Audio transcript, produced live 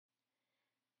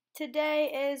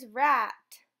Today is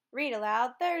Wrapped. Read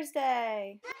Aloud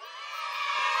Thursday.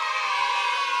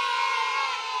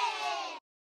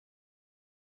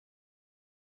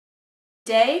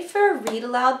 Today for Read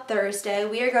Aloud Thursday,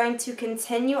 we are going to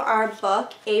continue our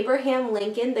book, Abraham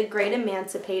Lincoln, the Great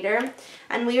Emancipator,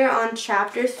 and we are on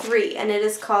Chapter 3, and it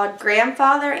is called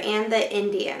Grandfather and the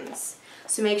Indians.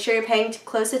 So make sure you're paying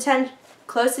close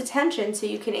attention so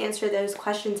you can answer those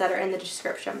questions that are in the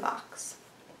description box.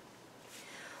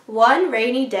 One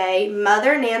rainy day,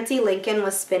 Mother Nancy Lincoln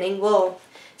was spinning wool.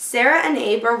 Sarah and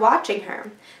Abe were watching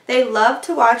her. They loved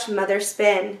to watch Mother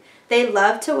spin. They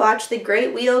loved to watch the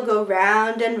great wheel go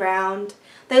round and round.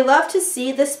 They loved to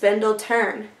see the spindle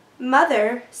turn.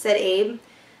 "Mother," said Abe,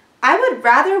 "I would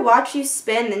rather watch you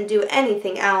spin than do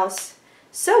anything else."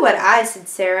 "So would I," said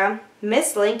Sarah.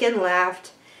 Miss Lincoln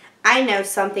laughed. "I know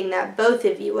something that both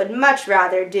of you would much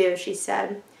rather do," she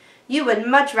said. "You would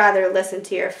much rather listen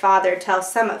to your father tell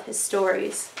some of his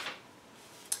stories."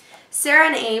 Sarah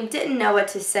and Abe didn't know what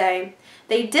to say.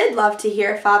 They did love to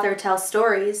hear Father tell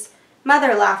stories.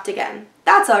 Mother laughed again.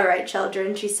 "That's all right,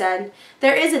 children," she said.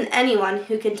 "There isn't anyone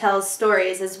who can tell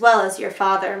stories as well as your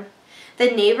father.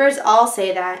 The neighbors all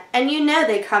say that, and you know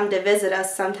they come to visit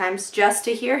us sometimes just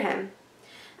to hear him."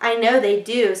 "I know they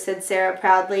do," said Sarah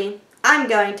proudly. "I'm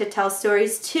going to tell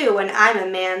stories too when I'm a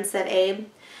man," said Abe.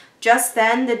 Just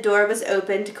then the door was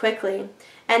opened quickly,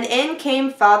 and in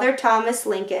came Father Thomas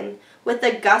Lincoln with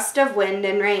a gust of wind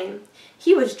and rain.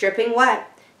 He was dripping wet.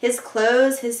 His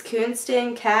clothes, his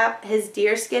coonskin cap, his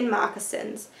deerskin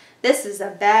moccasins. "This is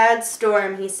a bad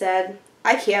storm," he said.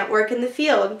 "I can't work in the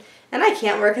field, and I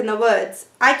can't work in the woods.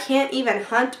 I can't even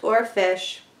hunt or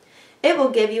fish." "It will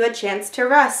give you a chance to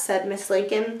rest," said Miss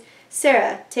Lincoln.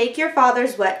 "Sarah, take your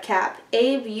father's wet cap.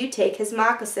 Abe, you take his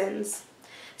moccasins."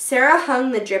 Sarah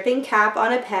hung the dripping cap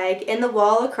on a peg in the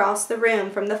wall across the room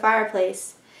from the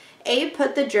fireplace. Abe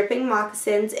put the dripping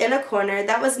moccasins in a corner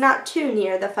that was not too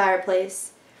near the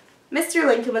fireplace. Mr.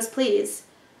 Lincoln was pleased.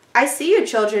 "I see you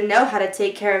children know how to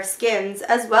take care of skins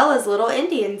as well as little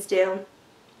Indians do."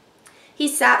 He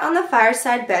sat on the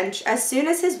fireside bench as soon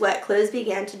as his wet clothes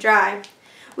began to dry.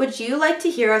 "Would you like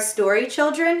to hear a story,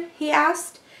 children?" he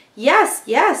asked. "Yes,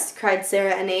 yes," cried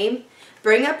Sarah and Abe.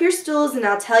 "Bring up your stools and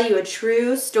I'll tell you a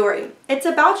true story. It's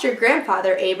about your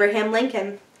grandfather, Abraham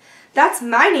Lincoln." "That's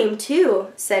my name too,"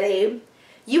 said Abe.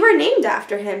 "You were named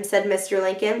after him," said Mr.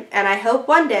 Lincoln, "and I hope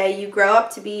one day you grow up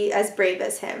to be as brave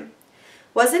as him."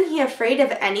 "Wasn't he afraid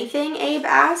of anything?" Abe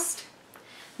asked.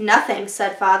 "Nothing,"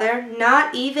 said Father,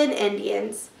 "not even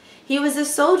Indians. He was a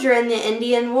soldier in the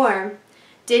Indian War."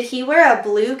 "Did he wear a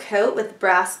blue coat with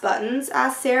brass buttons?"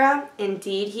 asked Sarah.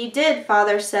 "Indeed he did,"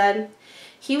 Father said.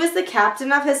 "He was the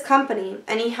captain of his company,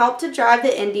 and he helped to drive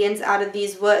the Indians out of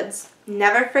these woods."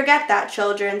 "Never forget that,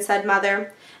 children," said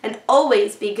Mother, "and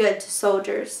always be good to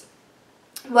soldiers."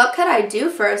 "What could I do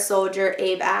for a soldier?"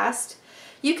 Abe asked.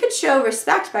 "You could show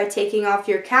respect by taking off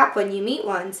your cap when you meet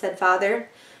one," said Father.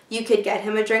 "You could get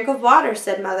him a drink of water,"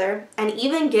 said Mother, "and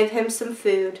even give him some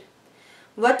food."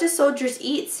 "What do soldiers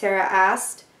eat?" Sarah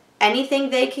asked. "Anything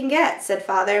they can get," said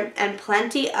Father, "and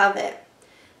plenty of it."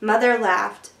 Mother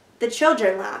laughed. The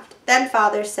children laughed. Then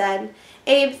Father said,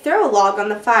 "Abe, throw a log on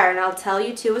the fire and I'll tell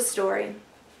you two a story."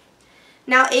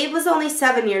 Now Abe was only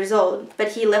 7 years old,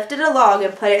 but he lifted a log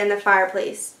and put it in the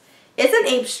fireplace. "Isn't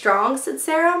Abe strong?" said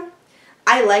Sarah.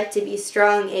 "I like to be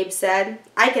strong," Abe said.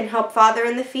 "I can help Father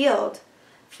in the field."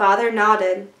 Father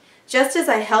nodded. "Just as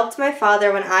I helped my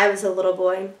father when I was a little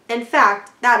boy. In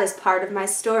fact, that is part of my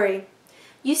story.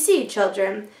 You see,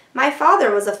 children, my father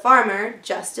was a farmer,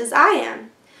 just as I am.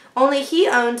 Only he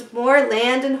owned more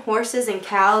land and horses and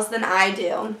cows than I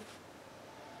do."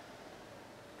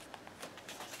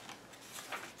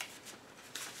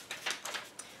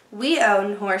 "We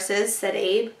own horses," said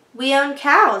Abe. "We own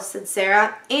cows," said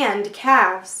Sarah, "and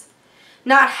calves."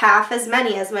 "Not half as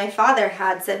many as my father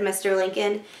had," said Mr.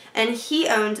 Lincoln, "and he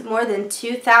owned more than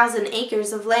 2,000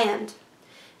 acres of land."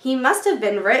 "He must have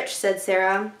been rich," said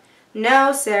Sarah.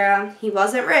 "No, Sarah, he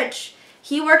wasn't rich.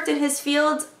 He worked in his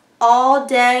fields all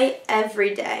day,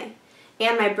 every day,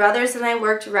 and my brothers and I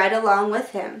worked right along with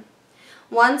him.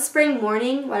 One spring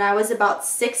morning, when I was about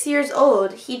 6 years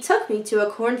old, he took me to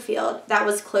a cornfield that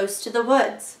was close to the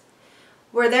woods."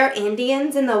 "Were there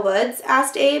Indians in the woods?"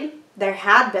 asked Abe. "There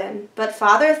had been, but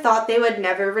Father thought they would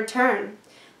never return.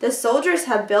 The soldiers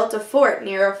had built a fort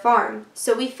near a farm,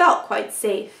 so we felt quite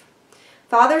safe."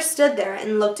 Father stood there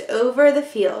and looked over the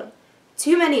field.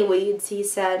 "Too many weeds," he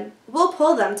said. "We'll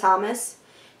pull them, Thomas."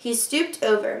 He stooped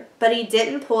over, but he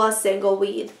didn't pull a single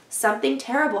weed. Something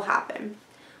terrible happened.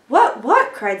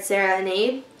 "What?" cried Sarah and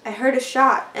Abe. "I heard a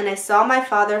shot, and I saw my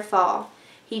father fall.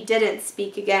 He didn't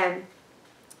speak again.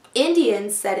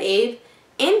 "Indians," said Abe.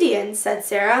 "Indians," said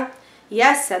Sarah.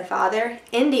 "Yes," said Father,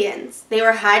 "Indians. They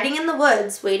were hiding in the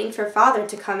woods, waiting for Father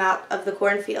to come out of the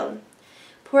cornfield."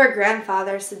 "Poor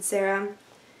grandfather," said Sarah.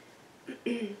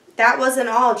 "That wasn't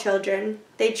all, children.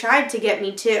 They tried to get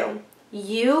me too."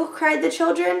 "You?" cried the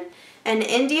children. "An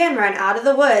Indian ran out of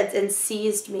the woods and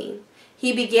seized me.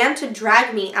 He began to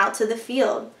drag me out to the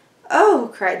field."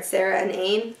 "Oh!" cried Sarah and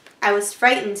Abe. "I was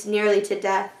frightened nearly to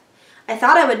death. I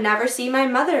thought I would never see my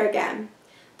mother again."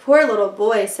 "Poor little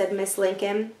boy," said Miss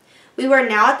Lincoln. We were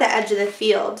now at the edge of the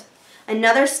field.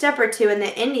 Another step or two and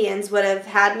the Indians would have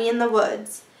had me in the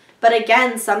woods. But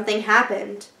again something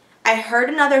happened. I heard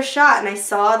another shot and I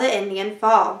saw the Indian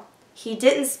fall. He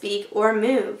didn't speak or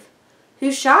move.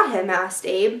 "Who shot him?" asked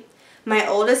Abe. "My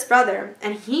oldest brother,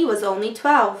 and he was only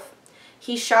 12.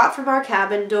 He shot from our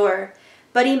cabin door.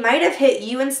 But he might have hit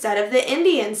you instead of the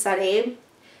Indian," said Abe.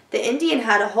 "The Indian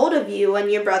had a hold of you when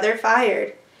your brother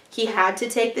fired." "He had to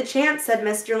take the chance," said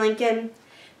Mr. Lincoln.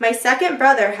 "My second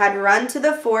brother had run to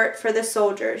the fort for the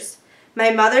soldiers. My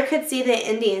mother could see the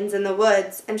Indians in the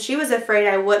woods, and she was afraid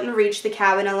I wouldn't reach the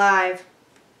cabin alive.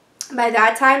 By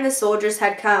that time the soldiers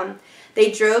had come. They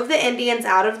drove the Indians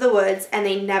out of the woods, and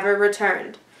they never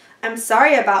returned." "I'm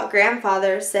sorry about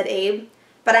grandfather," said Abe,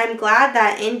 "but I'm glad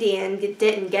that Indian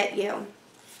didn't get you."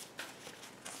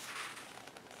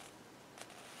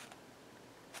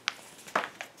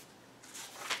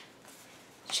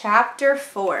 Chapter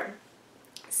 4.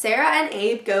 Sarah and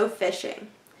Abe go fishing.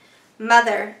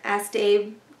 "Mother," asked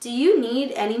Abe, "do you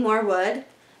need any more wood?"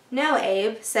 "No,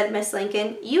 Abe," said Miss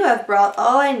Lincoln. "You have brought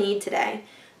all I need today.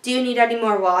 Do you need any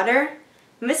more water?"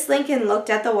 Miss Lincoln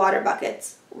looked at the water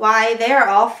buckets. "Why, they are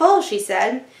all full," she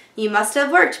said. "You must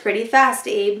have worked pretty fast,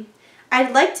 Abe."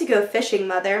 "I'd like to go fishing,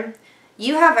 Mother."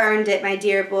 "You have earned it, my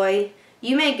dear boy.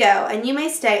 You may go, and you may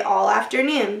stay all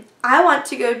afternoon." "I want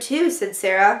to go too," said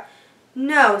Sarah.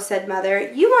 "No," said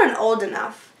Mother, "you aren't old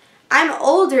enough." "I'm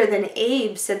older than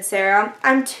Abe," said Sarah.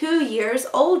 "I'm 2 years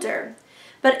older."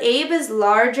 "But Abe is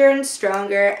larger and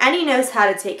stronger, and he knows how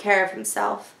to take care of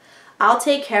himself." "I'll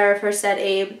take care of her," said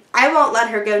Abe. "I won't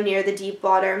let her go near the deep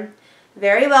water."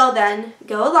 "Very well, then.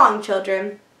 Go along,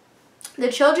 children."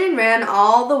 The children ran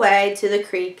all the way to the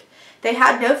creek. They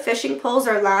had no fishing poles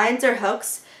or lines or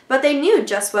hooks, but they knew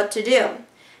just what to do.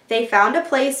 They found a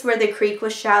place where the creek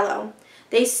was shallow.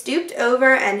 They stooped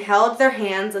over and held their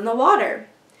hands in the water.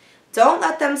 "Don't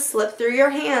let them slip through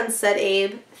your hands," said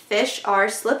Abe. "Fish are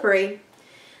slippery."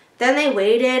 Then they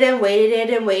waited and waited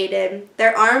and waited.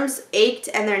 Their arms ached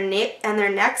and their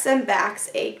necks and backs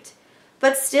ached.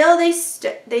 But still they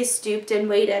stooped and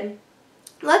waited.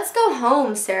 "Let's go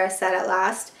home," Sarah said at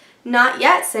last. "Not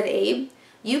yet," said Abe.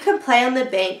 "You can play on the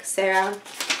bank, Sarah."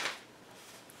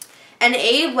 And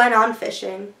Abe went on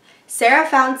fishing. Sarah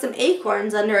found some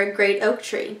acorns under a great oak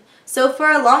tree, so for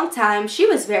a long time she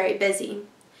was very busy.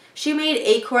 She made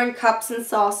acorn cups and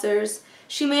saucers.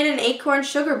 She made an acorn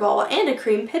sugar bowl and a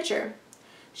cream pitcher.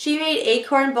 She made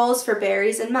acorn bowls for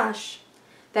berries and mush.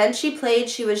 Then she played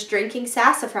she was drinking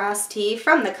sassafras tea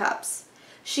from the cups.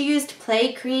 She used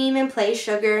play cream and play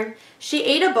sugar. She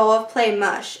ate a bowl of play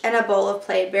mush and a bowl of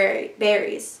play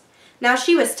berries. Now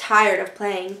she was tired of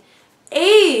playing.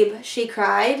 "Abe," she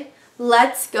cried,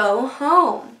 "let's go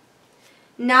home."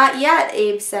 "Not yet,"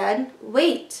 Abe said.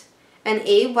 "Wait." And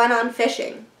Abe went on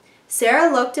fishing.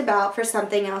 Sarah looked about for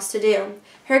something else to do.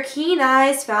 Her keen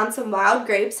eyes found some wild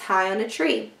grapes high on a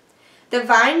tree. The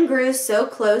vine grew so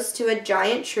close to a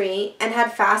giant tree and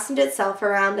had fastened itself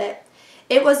around it.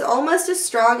 It was almost as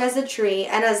strong as a tree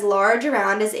and as large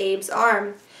around as Abe's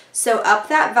arm. So up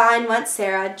that vine went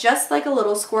Sarah, just like a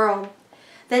little squirrel.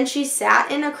 Then she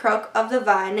sat in a crook of the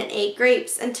vine and ate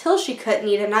grapes until she couldn't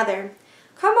eat another.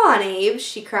 "Come on, Abe,"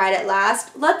 she cried at last.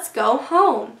 "Let's go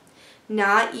home."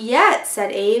 "Not yet,"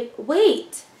 said Abe.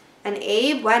 "Wait." And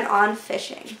Abe went on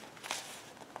fishing.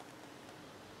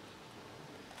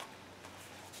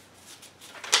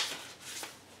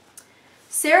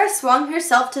 Sarah swung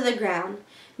herself to the ground.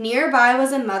 Nearby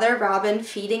was a mother robin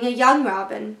feeding a young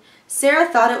robin. Sarah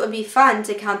thought it would be fun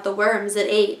to count the worms it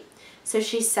ate. So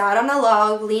she sat on a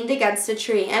log, leaned against a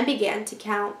tree, and began to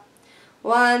count.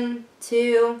 1,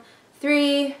 2,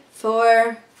 3,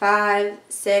 4, 5,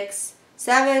 6,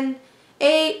 7,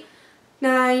 8,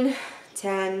 9,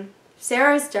 10.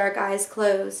 Sarah's dark eyes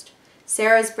closed.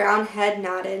 Sarah's brown head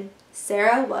nodded.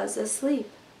 Sarah was asleep.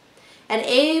 And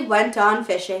Abe went on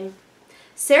fishing.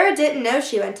 Sarah didn't know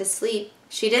she went to sleep.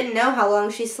 She didn't know how long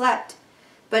she slept.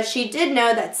 But she did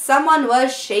know that someone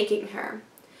was shaking her.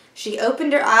 She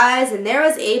opened her eyes, and there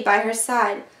was Abe by her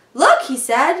side. "Look," he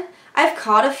said, "I've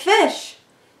caught a fish."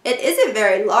 "It isn't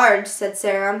very large," said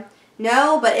Sarah.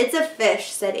 "No, but it's a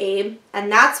fish," said Abe,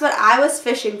 "and that's what I was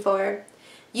fishing for."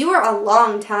 "You were a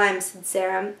long time," said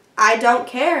Sarah. "I don't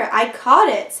care. I caught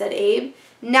it," said Abe.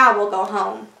 "Now we'll go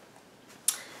home."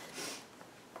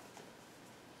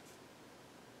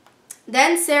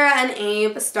 Then Sarah and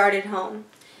Abe started home.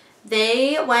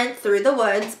 They went through the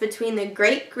woods between the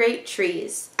great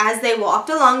trees. As they walked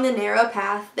along the narrow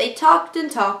path, they talked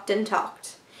and talked and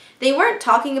talked. They weren't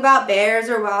talking about bears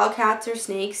or wildcats or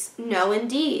snakes. No,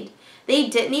 indeed. They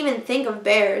didn't even think of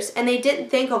bears, and they didn't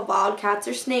think of wildcats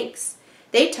or snakes.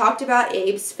 They talked about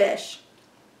Abe's fish.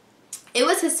 It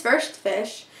was his first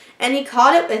fish, and he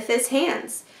caught it with his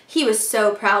hands. He was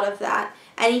so proud of that,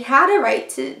 and he had a right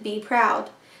to be proud.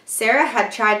 Sarah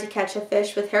had tried to catch a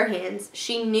fish with her hands.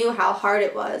 She knew how hard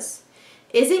it was.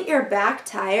 "Isn't your back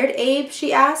tired, Abe?"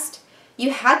 she asked.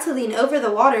 "You had to lean over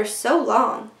the water so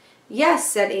long." "Yes,"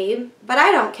 said Abe, "but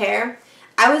I don't care.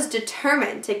 I was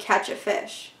determined to catch a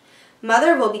fish.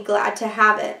 Mother will be glad to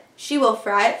have it. She will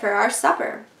fry it for our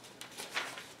supper."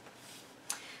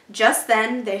 Just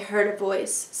then they heard a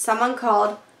voice. Someone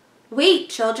called, "Wait,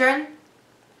 children."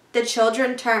 The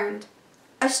children turned.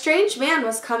 A strange man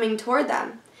was coming toward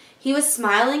them. He was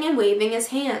smiling and waving his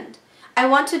hand. "I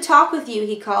want to talk with you,"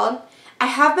 he called. "I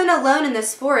have been alone in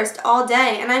this forest all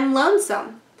day, and I'm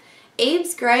lonesome."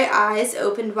 Abe's gray eyes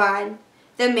opened wide.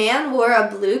 The man wore a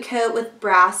blue coat with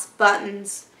brass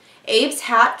buttons. Abe's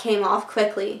hat came off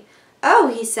quickly. "Oh,"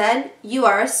 he said, "you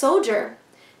are a soldier."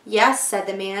 "Yes," said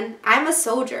the man, "I'm a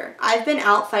soldier. I've been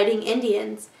out fighting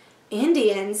Indians."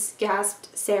 "Indians?" gasped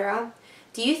Sarah.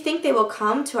 "Do you think they will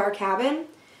come to our cabin?"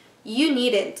 "You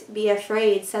needn't be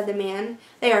afraid," said the man.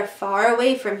 "They are far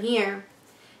away from here."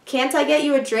 "Can't I get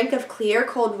you a drink of clear,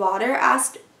 cold water?"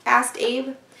 asked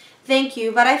Abe. "Thank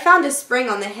you, but I found a spring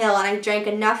on the hill and I drank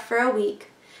enough for a week."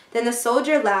 Then the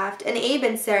soldier laughed, and Abe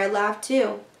and Sarah laughed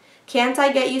too. "Can't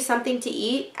I get you something to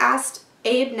eat?" asked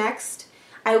Abe next.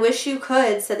 "I wish you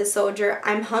could," said the soldier.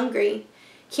 "I'm hungry."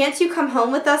 "Can't you come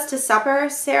home with us to supper?"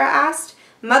 Sarah asked.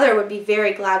 "Mother would be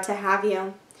very glad to have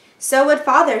you." "So would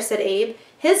Father," said Abe.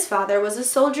 His father was a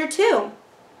soldier too.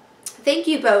 "Thank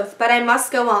you both, but I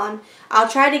must go on. I'll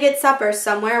try to get supper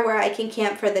somewhere where I can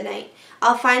camp for the night.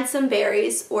 I'll find some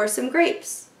berries or some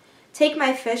grapes." "Take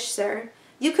my fish, sir.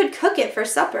 You could cook it for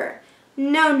supper."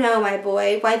 "No, no, my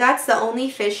boy. Why, that's the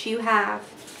only fish you have."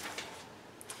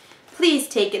 "Please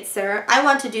take it, sir. I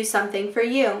want to do something for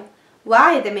you."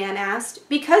 "Why?" the man asked.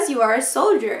 "Because you are a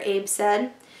soldier," Abe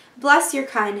said. "Bless your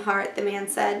kind heart," the man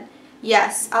said.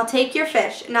 "Yes, I'll take your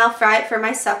fish, and I'll fry it for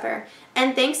my supper.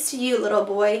 And thanks to you, little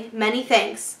boy. Many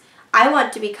thanks." "I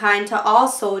want to be kind to all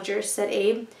soldiers," said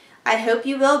Abe. "I hope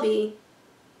you will be,"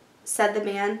 said the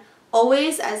man,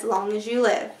 "always as long as you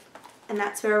live." And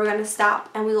that's where we're going to stop,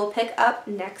 and we will pick up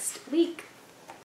next week.